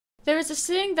There is a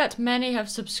saying that many have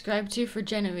subscribed to for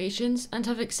generations and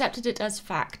have accepted it as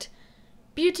fact.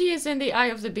 Beauty is in the eye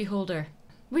of the beholder.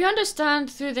 We understand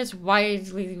through this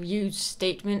widely used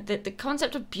statement that the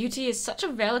concept of beauty is such a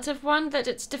relative one that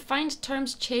its defined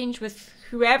terms change with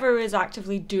whoever is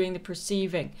actively doing the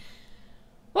perceiving.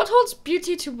 What holds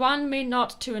beauty to one may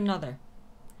not to another.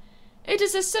 It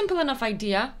is a simple enough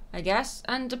idea, I guess,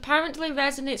 and apparently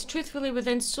resonates truthfully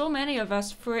within so many of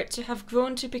us for it to have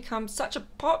grown to become such a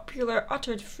popular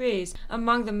uttered phrase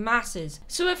among the masses.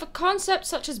 So if a concept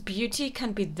such as beauty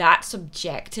can be that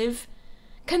subjective,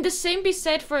 can the same be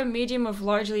said for a medium of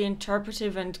largely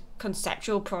interpretive and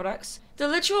conceptual products? The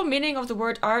literal meaning of the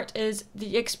word art is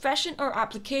the expression or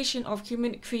application of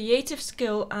human creative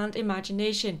skill and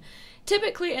imagination,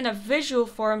 typically in a visual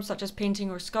form such as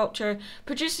painting or sculpture,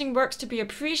 producing works to be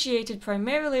appreciated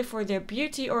primarily for their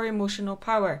beauty or emotional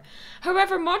power.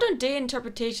 However, modern day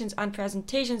interpretations and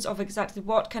presentations of exactly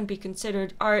what can be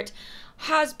considered art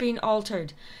has been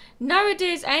altered.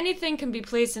 Nowadays, anything can be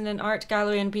placed in an art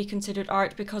gallery and be considered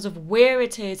art because of where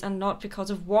it is and not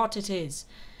because of what it is.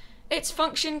 Its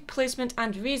function, placement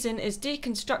and reason is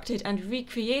deconstructed and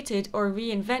recreated or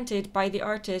reinvented by the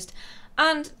artist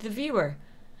and the viewer.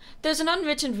 There's an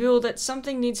unwritten rule that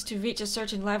something needs to reach a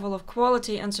certain level of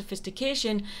quality and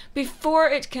sophistication before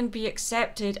it can be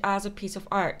accepted as a piece of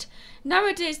art.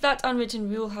 Nowadays, that unwritten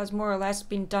rule has more or less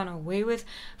been done away with.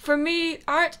 For me,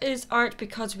 art is art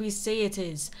because we say it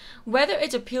is. Whether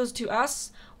it appeals to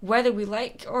us, whether we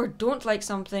like or don't like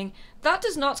something, that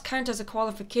does not count as a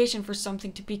qualification for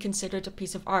something to be considered a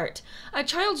piece of art. A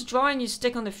child's drawing you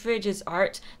stick on the fridge is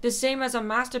art, the same as a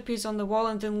masterpiece on the wall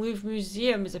in the Louvre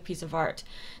Museum is a piece of art.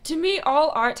 To me,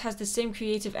 all art has the same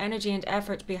creative energy and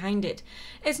effort behind it.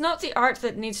 It's not the art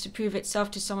that needs to prove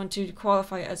itself to someone to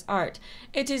qualify it as art.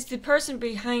 It is the person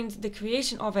behind the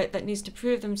creation of it that needs to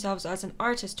prove themselves as an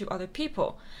artist to other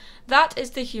people. That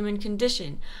is the human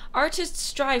condition. Artists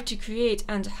strive to create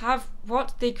and have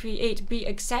what they create be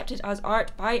accepted as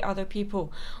art by other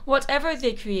people. Whatever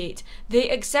they create, they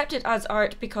accept it as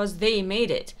art because they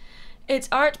made it. It's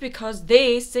art because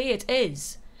they say it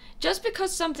is. Just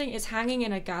because something is hanging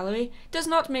in a gallery does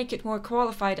not make it more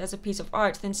qualified as a piece of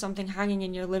art than something hanging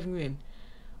in your living room.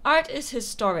 Art is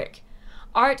historic.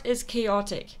 Art is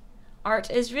chaotic. Art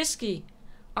is risky.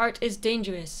 Art is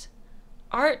dangerous.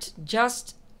 Art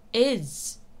just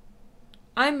is.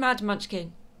 I'm Mad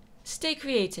Munchkin. Stay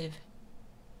creative.